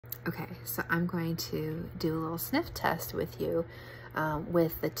Okay, so I'm going to do a little sniff test with you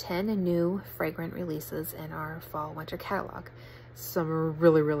with the 10 new fragrant releases in our fall winter catalog. Some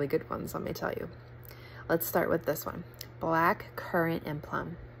really, really good ones, let me tell you. Let's start with this one. Black currant and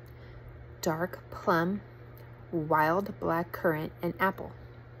plum, dark plum, wild black currant, and apple.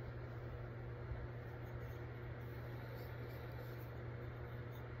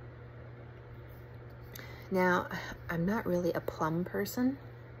 Now, I'm not really a plum person,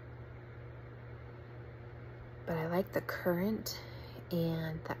 but I like the currant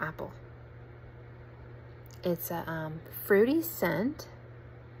and the apple. It's a fruity scent,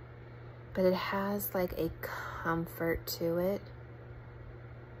 but it has like a comfort to it.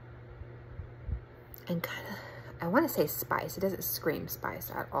 And kind of, I want to say spice. It doesn't scream spice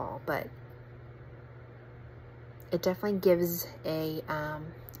at all, but it definitely gives a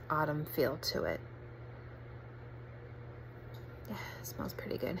autumn feel to it. Yeah, it smells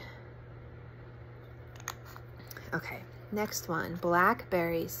pretty good. Okay, next one,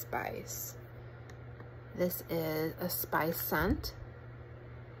 blackberry spice. This is a spice scent.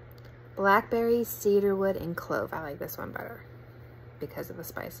 Blackberry, cedarwood, and clove. I like this one better because of the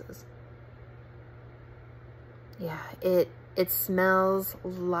spices. Yeah, it smells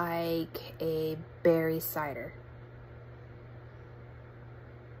like a berry cider.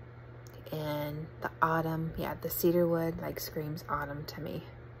 And the autumn, yeah, the cedarwood like screams autumn to me.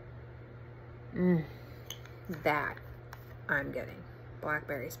 That I'm getting.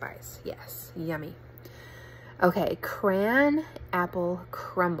 Blackberry spice, yes, yummy. Okay, cran apple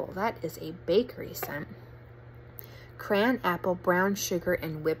crumble. That is a bakery scent. Cran apple, brown sugar,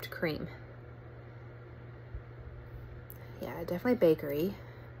 and whipped cream. Yeah, definitely bakery.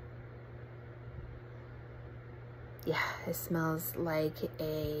 Yeah, it smells like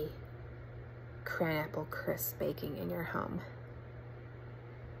a cran apple crisp baking in your home.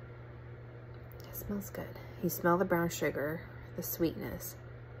 It smells good. You smell the brown sugar, the sweetness,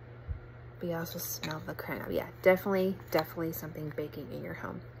 but you also smell the cran apple. Yeah, definitely something baking in your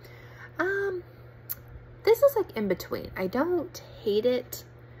home. This is like in between. I don't hate it,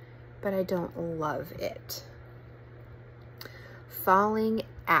 but I don't love it. Falling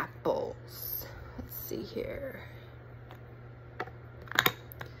apples. Let's see here.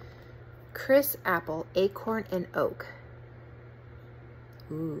 Crisp apple, acorn, and oak.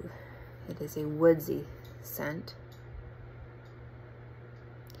 Ooh, it is a woodsy scent.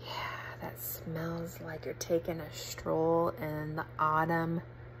 Yeah, that smells like you're taking a stroll in the autumn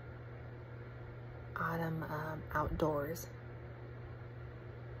outdoors.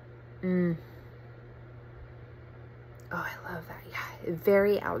 Oh, I love that. Yeah,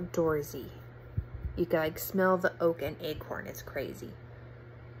 very outdoorsy. You can like smell the oak and acorn. It's crazy.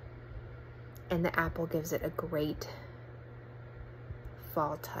 And the apple gives it a great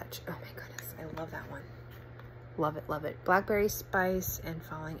fall touch. Oh my goodness, I love that one. Love it, love it. Blackberry spice and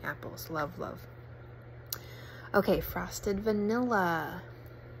falling apples. Love, love. Okay, frosted vanilla.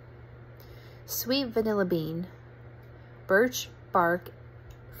 Sweet vanilla bean, birch bark,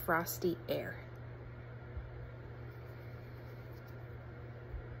 frosty air.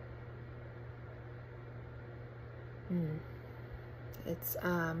 It's,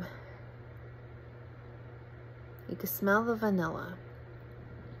 you can smell the vanilla.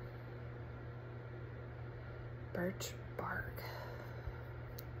 Birch bark.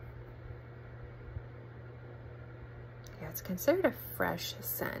 Yeah, it's considered a fresh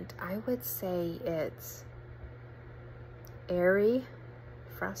scent. I would say it's airy,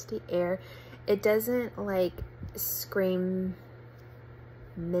 frosty air. It doesn't like scream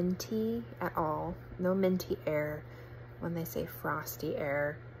minty at all. No minty air when they say frosty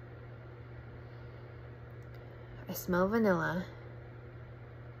air. I smell vanilla.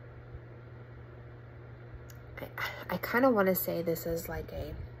 I kind of want to say this is like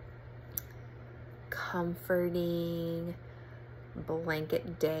a comforting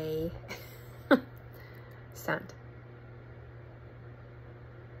blanket day scent.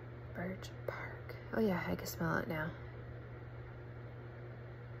 Birch bark. Oh yeah, I can smell it now.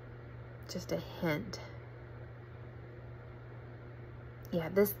 Just a hint. Yeah,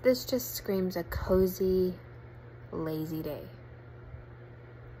 this just screams a cozy, lazy day.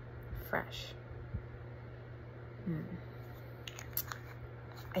 Fresh.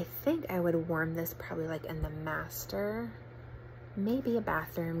 I think I would warm this probably like in the master, maybe a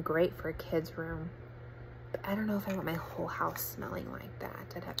bathroom, great for a kid's room. But I don't know if I want my whole house smelling like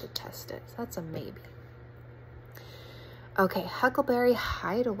that. I'd have to test it. So that's a maybe. Okay, Huckleberry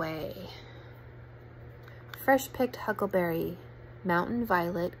Hideaway. Fresh picked huckleberry, mountain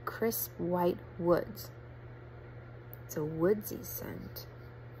violet, crisp white woods. It's a woodsy scent.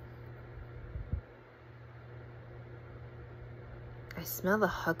 I smell the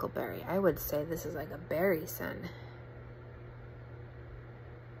huckleberry. I would say this is like a berry scent.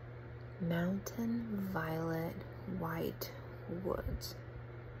 Mountain Violet White Woods.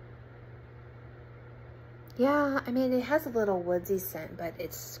 Yeah, I mean, it has a little woodsy scent, but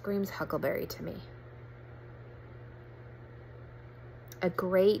it screams huckleberry to me. A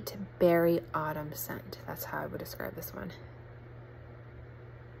great berry autumn scent. That's how I would describe this one.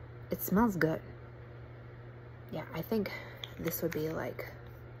 It smells good. Yeah, I think this would be like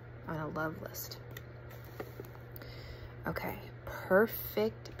on a love list. Okay,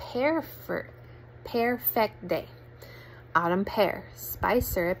 perfect day. Autumn pear, spice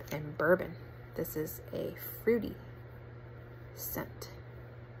syrup, and bourbon. This is a fruity scent.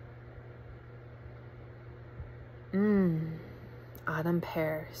 Autumn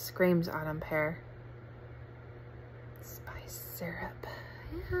pear, screams autumn pear. Spice syrup,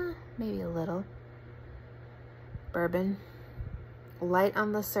 yeah, maybe a little. Bourbon, light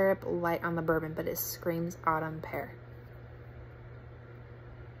on the syrup, light on the bourbon, but it screams autumn pear.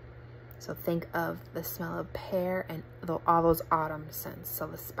 So think of the smell of pear and all those autumn scents. So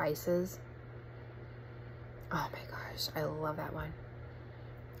the spices. Oh my gosh, I love that one.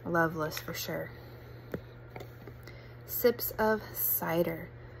 Love list for sure. Sips of cider.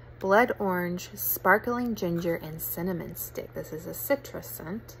 Blood orange, sparkling ginger, and cinnamon stick. This is a citrus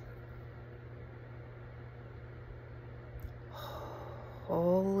scent.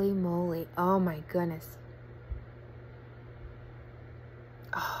 Holy moly. Oh my goodness.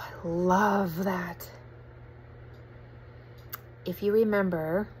 Oh, I love that. If you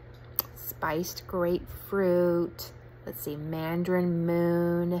remember, spiced grapefruit, let's see, mandarin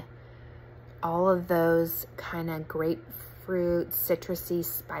moon, all of those kind of grapefruit, citrusy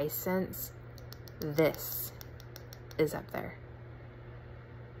spice scents, this is up there.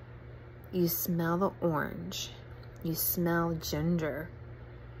 You smell the orange, you smell ginger,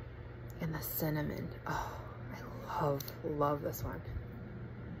 and the cinnamon. Oh, I love this one.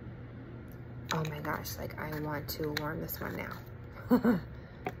 Oh my gosh, like I want to learn this one now.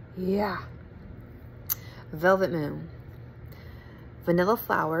 Yeah. Velvet Moon. Vanilla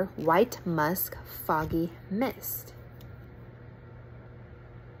flower, white musk, foggy mist.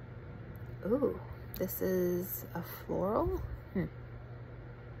 Ooh, this is a floral?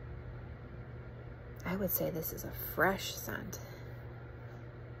 I would say this is a fresh scent.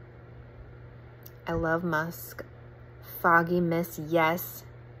 I love musk. Foggy mist, yes.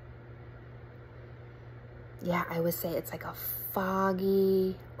 Yeah, I would say it's like a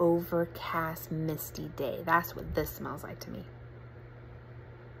foggy, overcast, misty day. That's what this smells like to me.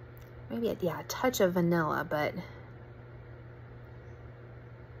 Maybe, a touch of vanilla, but...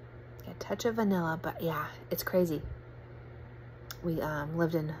 a touch of vanilla, but yeah, it's crazy. We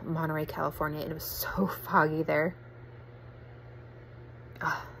lived in Monterey, California, and it was so foggy there.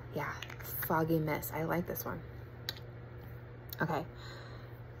 Oh, yeah, foggy mist. I like this one. Okay.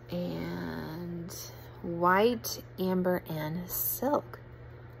 And white, amber, and silk.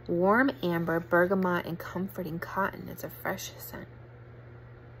 Warm amber, bergamot, and comforting cotton. It's a fresh scent.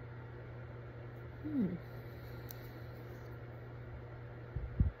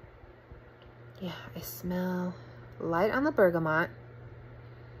 Yeah, I smell light on the bergamot.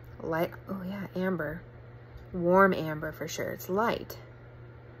 Light, oh yeah, amber. Warm amber for sure. It's light.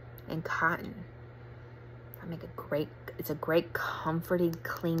 And cotton. I make it's a great comforting,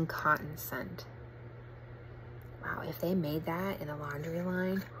 clean cotton scent. Wow, if they made that in a laundry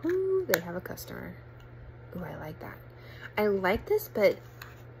line, whoo, they have a customer. Ooh, I like that. I like this, but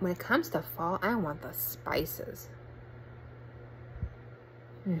when it comes to fall, I want the spices.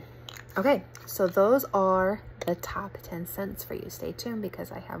 Okay, so those are the top 10 scents for you. Stay tuned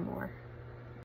because I have more.